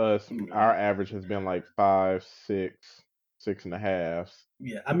compared to us, our average has been like 5, 6, 6.5.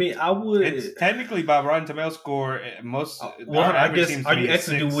 Yeah, I mean, I would. It's technically by Rotten Tomatoes score. Most. Well, I guess. Are you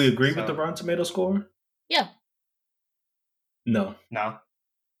asking? Do we agree with the Rotten Tomatoes score? Yeah. No.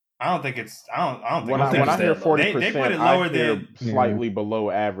 I don't think it's. I don't think. When I hear 40%, they put it lower than slightly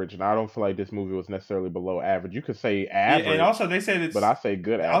below average, and I don't feel like this movie was necessarily below average. You could say average, and also they said it's. But I say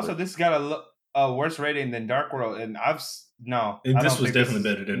good average. Also, this got a worse rating than Dark World, and this was definitely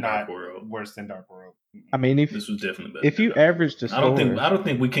better than Dark World. Worse than Dark World. I mean, this was definitely better. If you average the score, I don't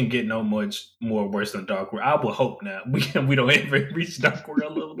think we can get no much more worse than Dark World. I would hope not. We don't ever reach Dark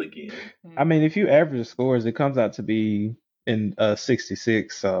World level again. I mean, if you average the scores, it comes out to be in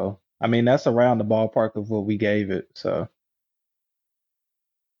 66. So I mean, that's around the ballpark of what we gave it. So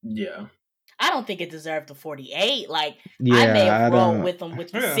yeah. I don't think it deserved the 48. Like, yeah, I may have rolled with them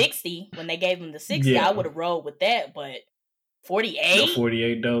with the 60 when they gave him the 60. Yeah. I would have rolled with that, but 48? No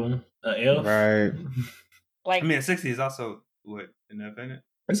 48 though. F. Right. Like, I mean, a 60 is also what an F, ain't it?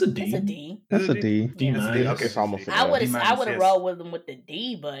 It's a D. It's a D. That's a D. D minus. Okay, it's almost. I would have rolled with them with the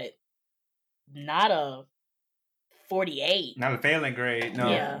D, but not a 48. Not a failing grade. No.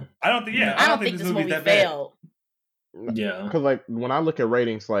 Yeah. I don't think. Yeah. I don't think this movie that failed. Yeah. Because like when I look at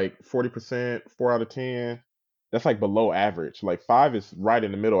ratings, like 40%, 4 out of 10, that's like below average. Like 5 is right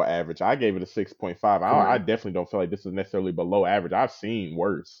in the middle of average. I gave it a 6.5. I definitely don't feel like this is necessarily below average. I've seen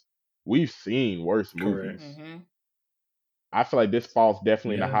worse. We've seen worse movies. Mm-hmm. I feel like this falls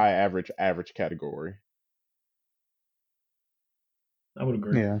definitely in the high average category. I would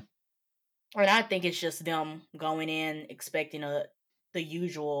agree. Yeah. And I think it's just them going in expecting the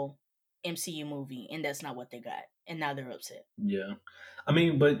usual MCU movie, and that's not what they got. And now they're upset. Yeah. I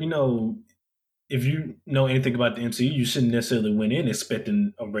mean, but if you know anything about the MCU, you shouldn't necessarily went in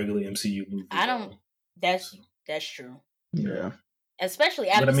expecting a regular MCU movie. I don't. That's true. Yeah. Especially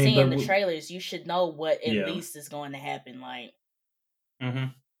after seeing the trailers, you should know what at least is going to happen. Like,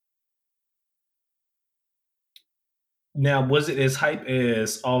 Now, was it as hype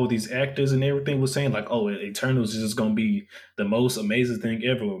as all these actors and everything was saying? Like, oh, Eternals is just going to be the most amazing thing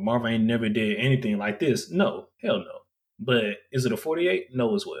ever. Marvel ain't never did anything like this. No, hell no. But is it a 48?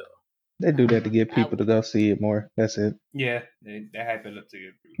 No, as well. They do that to get people to go see it more. That's it. Yeah, they hype it up to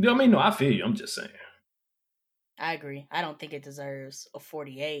get people. Yeah, I mean, no, I feel you. I'm just saying. I agree. I don't think it deserves a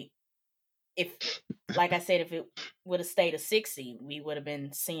 48. If, like I said, if it would have stayed a 60, we would have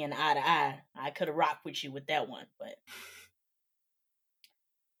been seeing eye to eye. I could have rocked with you with that one, but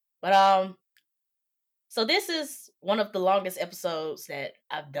so this is one of the longest episodes that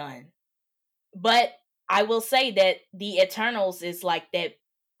I've done. But I will say that the Eternals is like that.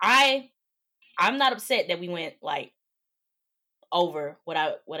 I'm not upset that we went like over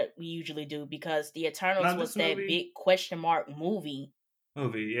what we usually do, because the Eternals was that big question mark movie.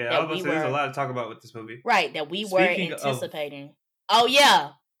 Yeah, I was gonna say there's a lot to talk about with this movie. Right, that we were anticipating. Oh yeah,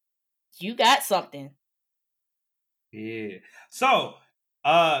 you got something. Yeah. So,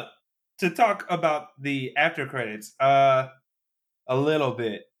 to talk about the after credits, a little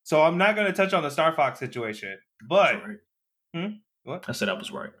bit. So I'm not gonna touch on the Star Fox situation, but what? I said I was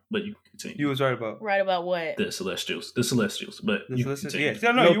right, but you continue. You was right about what? The Celestials, but you continue.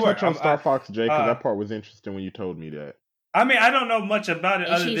 Yeah, no, you were touch on Star Fox, Jay, because that part was interesting when you told me that. I mean, I don't know much about it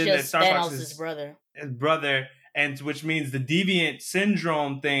and other than that Star Fox is his brother, and which means the deviant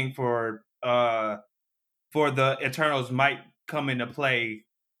syndrome thing for the Eternals might come into play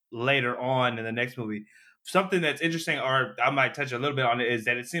later on in the next movie. Something that's interesting, or I might touch a little bit on it, is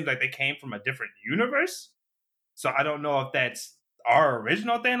that it seems like they came from a different universe. So I don't know if that's our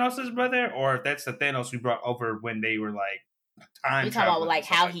original Thanos' brother, or if that's the Thanos we brought over when they were like time. You talking about like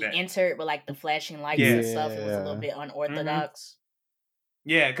how he entered with like the flashing lights and stuff? It was a little bit unorthodox.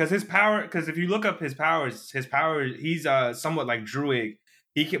 Yeah, because his power. Because if you look up his powers, he's somewhat like Druig.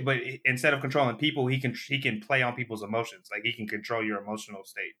 He can, but instead of controlling people, he can play on people's emotions. Like he can control your emotional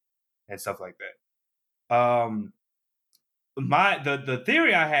state and stuff like that. The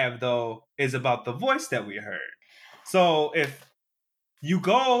theory I have though is about the voice that we heard. So if you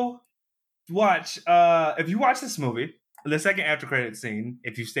go watch, if you watch this movie, the second after credit scene,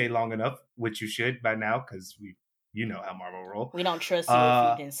 if you stay long enough, which you should by now, because you know how Marvel roll. We don't trust you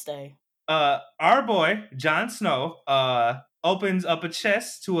if you didn't stay. Our boy Jon Snow opens up a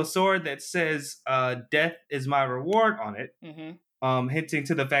chest to a sword that says "Death is my reward" on it. hinting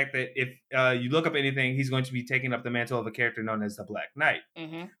to the fact that if you look up anything, he's going to be taking up the mantle of a character known as the Black Knight.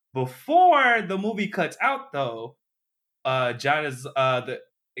 Mm-hmm. Before the movie cuts out, though, John is the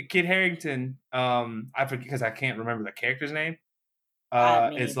Kit Harington. I forget because I can't remember the character's name.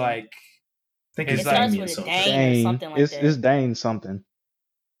 It's like I think it it's starts Damien with a something. Dane or Dane. something like It's that. Dane something.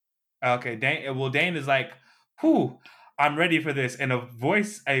 Okay, Dane. Well, Dane is like, "Whew, I'm ready for this," and a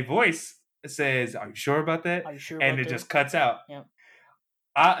voice says, "Are you sure about that?" Are you sure? And about it that? just cuts out. Yep.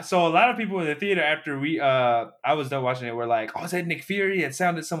 So a lot of people in the theater after I was done watching it were like, "Oh, is that Nick Fury?" It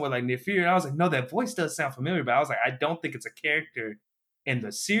sounded somewhat like Nick Fury, and I was like, "No, that voice does sound familiar," but I was like, "I don't think it's a character in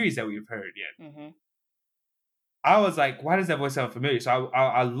the series that we've heard yet." Mm-hmm. I was like, "Why does that voice sound familiar?" So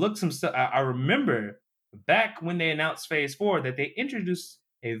I looked some stuff. I remember back when they announced Phase 4 that they introduced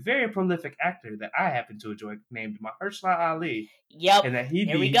a very prolific actor that I happen to enjoy named Mahershala Ali. Yep. And that he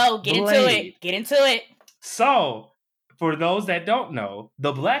Here we go. Get into it. Get into it. So, for those that don't know,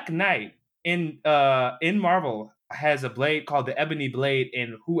 the Black Knight in Marvel has a blade called the Ebony Blade,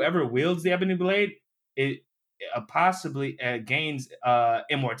 and whoever wields the Ebony Blade, it possibly gains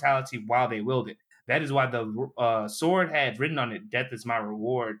immortality while they wield it. That is why the sword had written on it, "Death is my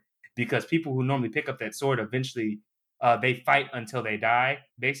reward," because people who normally pick up that sword eventually they fight until they die.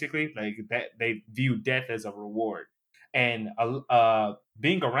 Basically, like that, they view death as a reward. And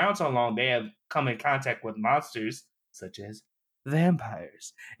being around so long, they have come in contact with monsters such as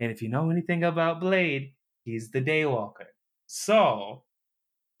vampires. And if you know anything about Blade, he's the Daywalker. So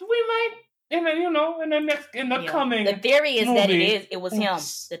we might, in the coming. The theory is that movie, it was him.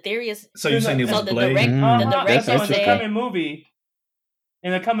 The theory is. So you're saying it was the Blade? the director So in the said. coming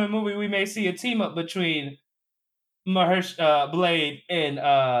movie, we may see a team up between Blade and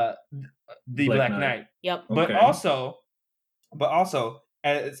the Black Knight. Yep. But also,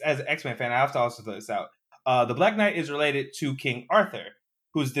 as an X-Men fan, I have to also throw this out. The Black Knight is related to King Arthur,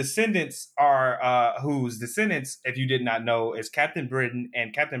 whose descendants, if you did not know, is Captain Britain,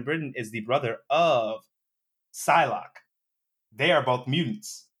 and Captain Britain is the brother of Psylocke. They are both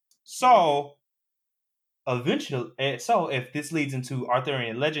mutants. So eventually, if this leads into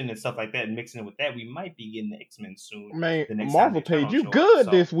Arthurian legend and stuff like that, and mixing it with that, we might be getting the X-Men soon. Man, the next Marvel time paid you good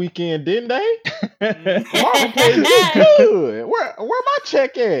up, this weekend, didn't they? Marvel paid you good. Where my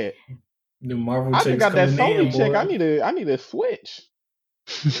check at? The Marvel I checks just got that coming Sony in, check. boy. I need a switch.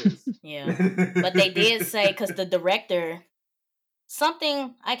 Yeah, but they did say, because the director,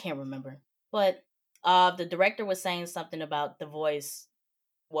 something I can't remember, but the director was saying something about the voice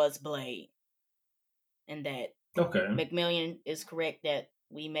was Blade, and that McMillian is correct that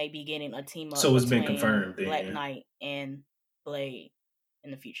we may be getting a team up. So it's been confirmed. Black Knight and Blade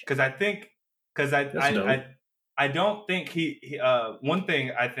in the future. Because I don't think he one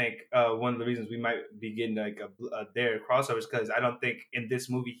thing I think one of the reasons we might be getting like their crossovers, because I don't think in this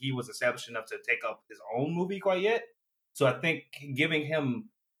movie he was established enough to take up his own movie quite yet. So I think giving him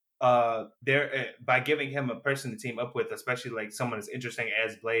by giving him a person to team up with, especially like someone as interesting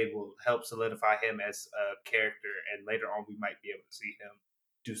as Blade, will help solidify him as a character, and later on we might be able to see him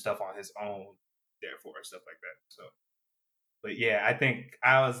do stuff on his own, therefore stuff like that. So, but yeah, I think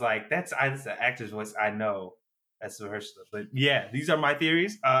I was like, that's the actor's voice. I know that's the rehearsal. But yeah, these are my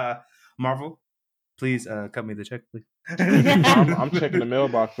theories. Marvel, please cut me the check, please. I'm checking the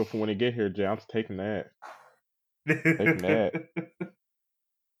mailbox before when it get here, Jay. I'm taking that. Taking that.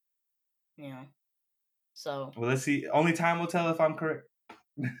 Yeah. So. Well, let's see. Only time will tell if I'm correct.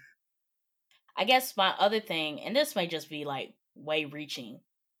 I guess my other thing, and this may just be like way reaching,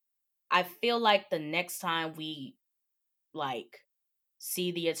 I feel like the next time we like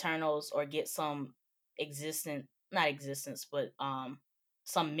see the Eternals or get some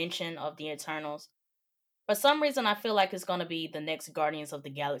some mention of the Eternals, for some reason I feel like it's going to be the next Guardians of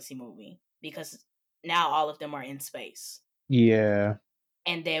the Galaxy movie, because now all of them are in space. Yeah.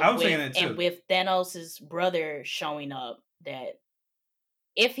 And then with Thanos' brother showing up, that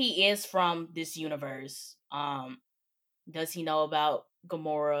if he is from this universe, does he know about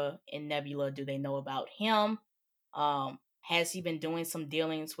Gamora and Nebula? Do they know about him? Has he been doing some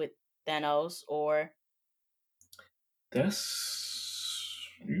dealings with Thanos, or? That's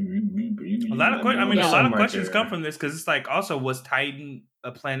a lot of questions. I mean, a lot of questions come from this, because it's like, also, was Titan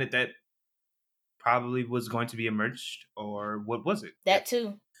a planet that probably was going to be emerged, or what was it? That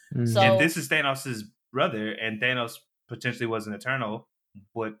too. Mm-hmm. So if this is Thanos' brother, and Thanos potentially was an Eternal,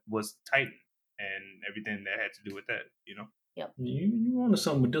 what was Titan and everything that had to do with that? You know. Yep. You wanted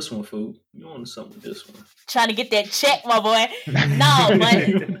something with this one, fool. You wanted something with this one. Trying to get that check, my boy. No,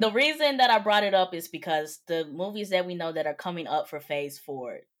 but the reason that I brought it up is because the movies that we know that are coming up for Phase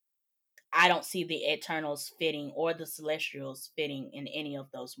 4, I don't see the Eternals fitting or the Celestials fitting in any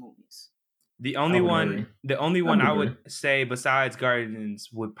of those movies. The only one I would agree. say besides Guardians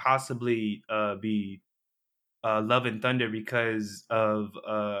would possibly be Love and Thunder because of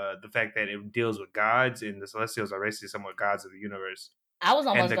the fact that it deals with gods and the Celestials are basically somewhat gods of the universe. I was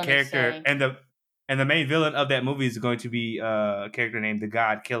And almost the going to character say, and the main villain of that movie is going to be a character named the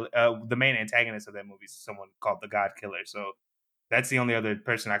God Killer. The main antagonist of that movie is someone called the God Killer. So that's the only other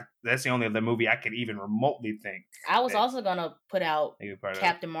that's the only other movie I could even remotely think. I was that also going to put out they could part of it.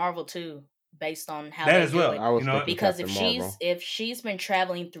 Captain Marvel too, based on how That they as do well. it. I was You know, thinking Because Captain Marvel. if she's been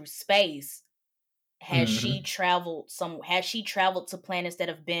traveling through space, has she traveled to planets that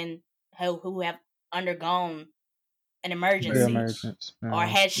have been who have undergone an emergency, Emergence. or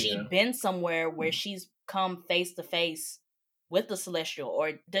has she Yeah. been somewhere where she's come face to face with the Celestial,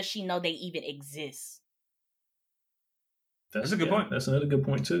 or does she know they even exist? That's a good point. That's another good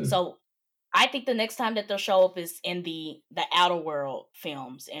point too. So I think the next time that they'll show up is in the Outer World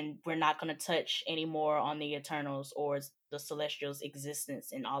films, and we're not going to touch anymore on the Eternals or the Celestials'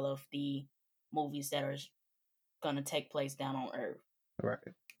 existence in all of the movies that are going to take place down on Earth. Right.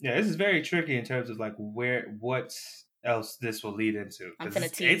 Yeah, this is very tricky in terms of like what else this will lead into. I'm 'Cause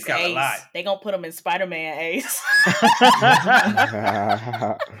finna tease it's got Ace. a lot. They gonna put him in Spider-Man, Ace.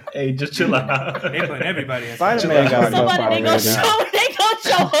 Hey, just chill out. They putting everybody in Spider-Man got enough Somebody they already. gonna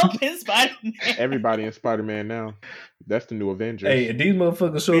show up in Spider-Man. Everybody in Spider-Man now. That's the new Avengers. Hey, if these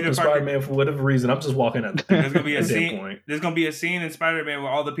motherfuckers show Peter up in Parker- Spider-Man for whatever reason, I'm just walking out. There's gonna be a at that scene. point. There's gonna be a scene in Spider-Man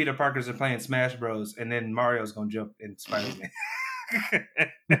where all the Peter Parkers are playing Smash Bros. And then Mario's gonna jump in Spider-Man.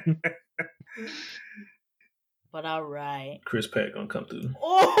 But all right. Chris Pratt gonna come through.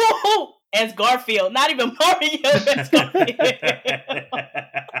 Oh, as Garfield, not even Mario. As Garfield.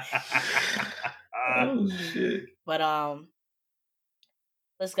 Oh shit! But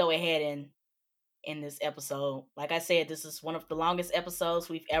let's go ahead and end this episode. Like I said, this is one of the longest episodes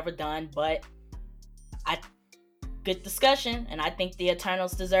we've ever done, but good discussion, and I think the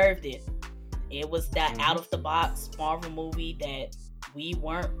Eternals deserved it. It was that out of the box Marvel movie that we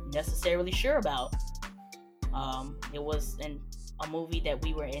weren't necessarily sure about. It was a movie that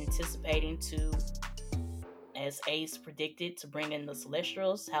we were anticipating to, as Ace predicted, to bring in the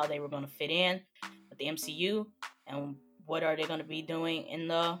Celestials, how they were going to fit in with the MCU, and what are they going to be doing in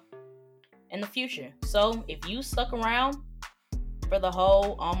the future. So if you stuck around for the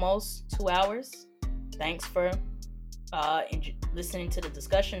whole almost 2 hours, thanks for listening to the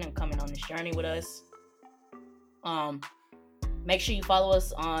discussion and coming on this journey with us. Make sure you follow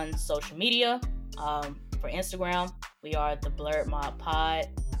us on social media. For Instagram, we are the Blerd Mob Pod.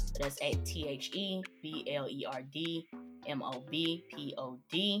 That's at TheBlerdMobPod.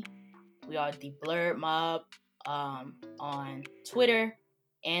 We are the Blerd Mob on Twitter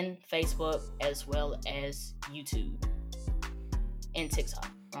and Facebook, as well as YouTube and TikTok.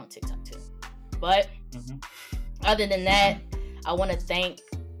 We're on TikTok too. But other than that, I want to thank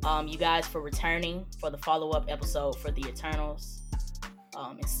you guys for returning for the follow-up episode for the Eternals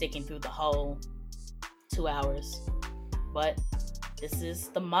and sticking through the whole 2 hours. But this is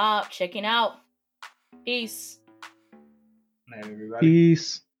the mob checking out. Peace. Night, everybody.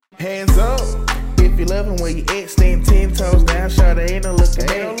 Peace. Hands up if you loving where you at, stand 10 toes down, shawty ain't no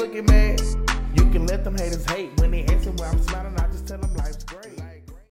looking man. You can let them haters hate when they asking where I'm smiling.